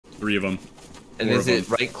3 of them. And is it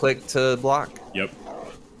right click to block? Yep.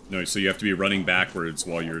 No, so you have to be running backwards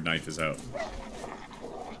while your knife is out.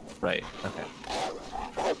 Right, okay.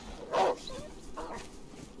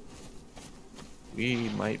 We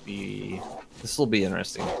might be... This will be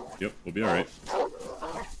interesting. Yep, we'll be alright.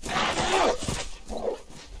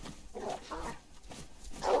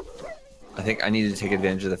 I think I need to take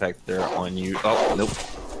advantage of the fact that they're on you. Oh, nope.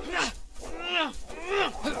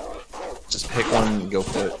 Just pick one and go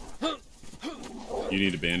for it. You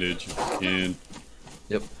need a bandage if you can.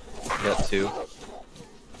 Yep, I got 2.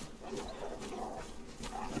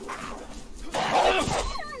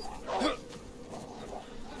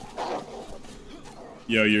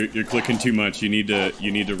 Yo, you're clicking too much. You need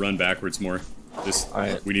to run backwards more.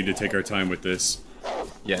 Alright. We need to take our time with this.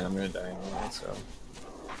 Yeah, I'm gonna die anyway, so...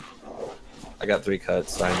 I got 3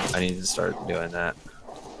 cuts, so I need to start doing that.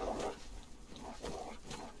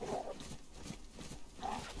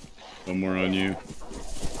 One more on you.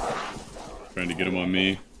 Trying to get him on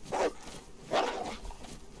me.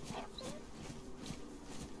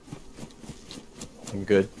 I'm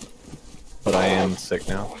good. But I am sick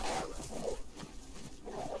now.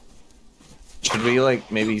 Should we,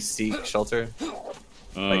 like, maybe seek shelter?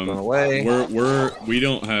 Like, run away? We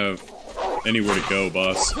don't have anywhere to go,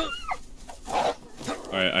 boss.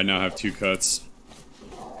 Alright, I now have 2 cuts.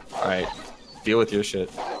 Alright, deal with your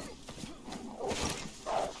shit.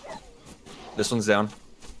 This one's down.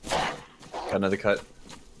 Got another cut.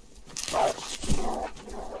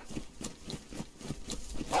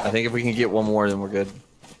 I think if we can get one more, then we're good.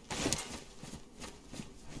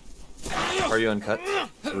 Are you uncut?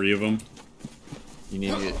 3 of them. You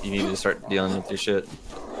need to start dealing with your shit.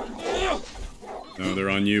 No, they're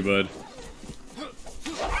on you, bud.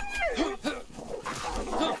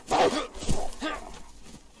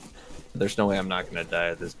 There's no way I'm not gonna die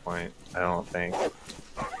at this point. I don't think.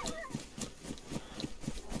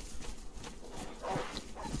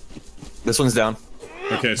 This one's down.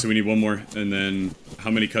 Okay, so we need one more, and then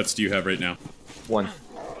how many cuts do you have right now? 1.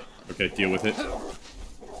 Okay, deal with it.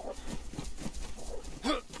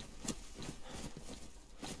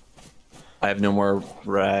 I have no more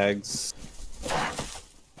rags.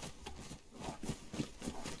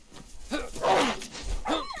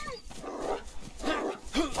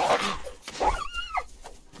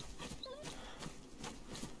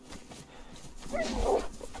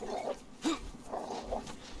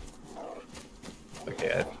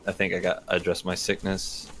 Okay, I think I addressed my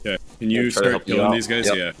sickness. Okay, can you start killing these guys?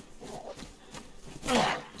 Yep.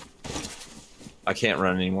 Yeah. I can't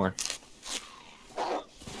run anymore.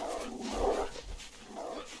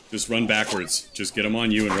 Just run backwards. Just get them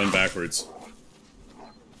on you and run backwards.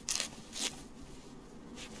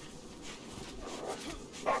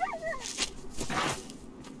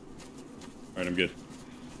 Alright, I'm good.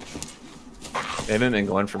 They haven't been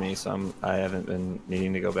going for me, so I haven't been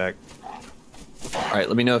needing to go back. Alright,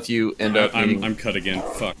 let me know if you end up needing... I'm cut again.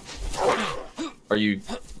 Fuck. Are you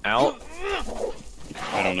out?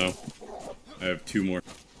 I don't know. I have 2 more.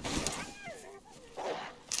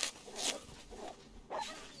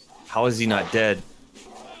 How is he not dead?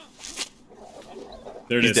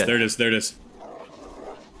 There it is, there it is, there it is.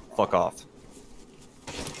 Fuck off.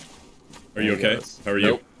 Are you okay? How are you?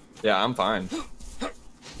 Nope. Yeah, I'm fine.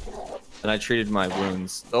 And I treated my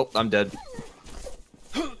wounds. Oh, I'm dead.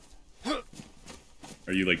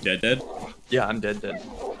 Are you like dead? Yeah, I'm dead.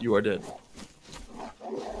 You are dead.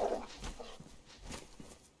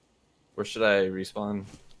 Where should I respawn?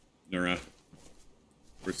 Nura.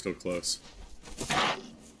 We're still close.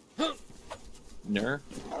 Nur?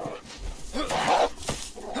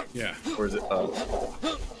 Yeah. Or is it?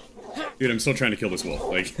 Dude, I'm still trying to kill this wolf.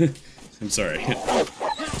 Like, I'm sorry.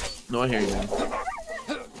 No, I hear you, man.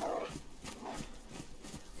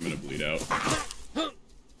 I'm gonna bleed out.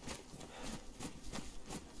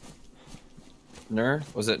 Nur?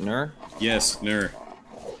 Was it Nur? Yes, Nur.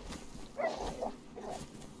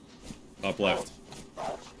 Top left.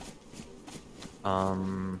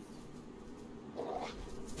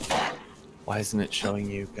 Why isn't it showing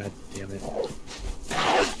you? God damn it.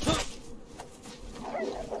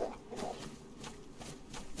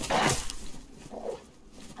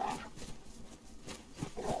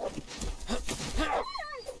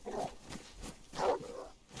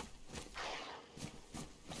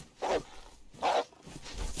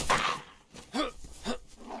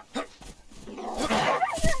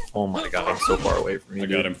 Oh my god, I'm so far away from you. I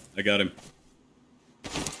got him.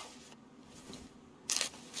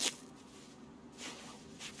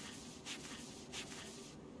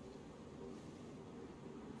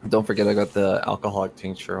 Don't forget I got the alcoholic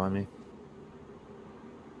tincture on me.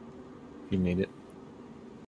 You need it.